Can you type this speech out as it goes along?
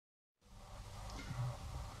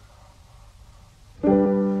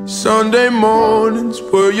Sunday mornings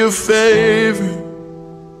were your favorite.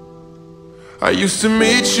 I used to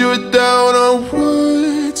meet you down on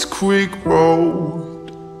Woods Creek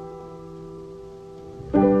Road.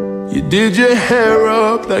 You did your hair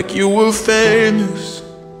up like you were famous,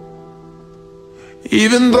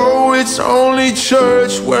 even though it's only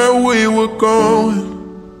church where we were going.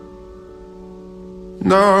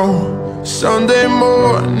 Now, Sunday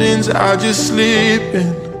mornings I just sleep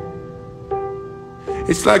in.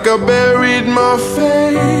 It's like I buried my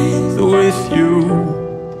faith with you.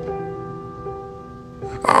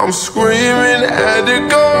 I'm screaming at the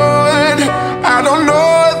God I don't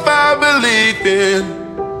know if I believe in,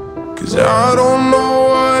 'cause I don't know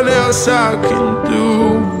what else I can do.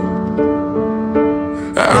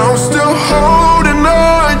 I'm still holding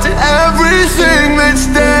on to everything that's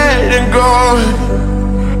dead and gone.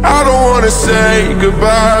 I don't wanna say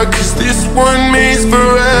goodbye, 'cause this one means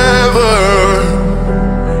forever.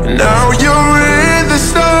 Now you're in the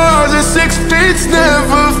stars and 6 feet's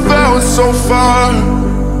never felt so far.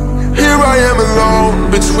 Here I am alone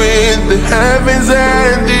between the heavens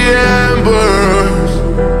and the embers.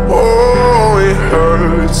 Oh, it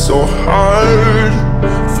hurts so hard.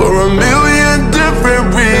 For a million different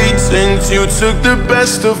reasons, you took the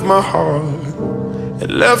best of my heart and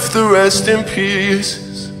left the rest in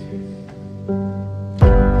pieces.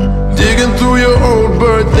 Digging through your old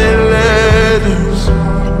birthday letters,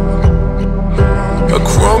 a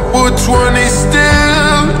crumpled 20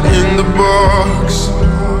 still in the box.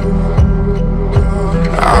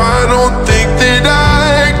 I don't think that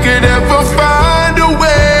I could ever find a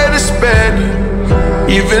way to spend it,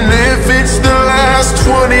 even if it's the last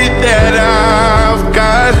 20 that I've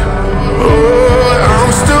got. Oh,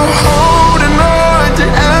 I'm still holding on to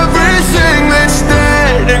everything that's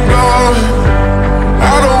dead and gone.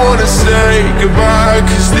 I don't wanna say goodbye,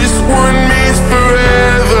 'cause this one means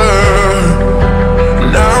forever.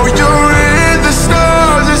 Now you're in the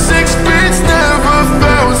stars and 6 feet's never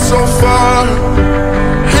felt so far.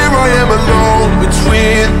 Here I am alone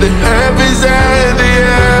between the heavens and the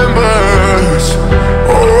embers.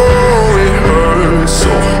 Oh, it hurts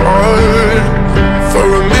so hard. For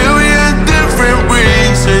a million different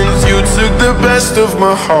reasons, you took the best of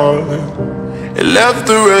my heart and left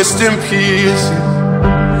the rest in pieces.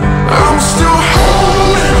 I'm still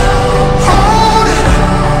holding on.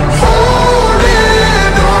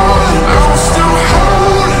 I'm still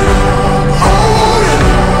holding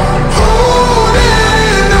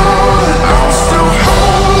on. I'm still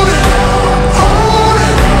holding on.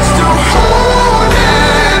 Still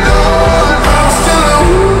holding on. I'm still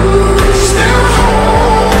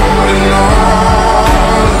holding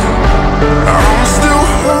on. I'm still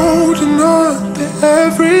holding on to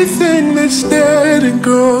everything that's dead and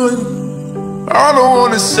gone. I don't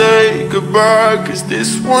wanna say goodbye, 'cause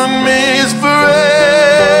this one means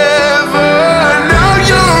forever. Now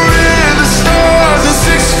you're in the stars and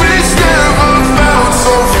 6 feet's never felt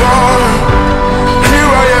so far.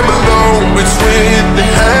 Here I am alone between the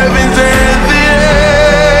heavens and the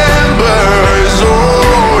embers.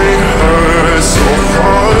 Oh, it hurts so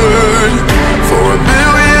hard. For a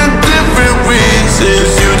billion different reasons,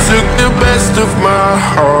 you took the best of my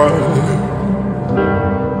heart,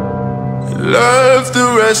 left the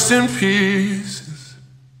rest in peace.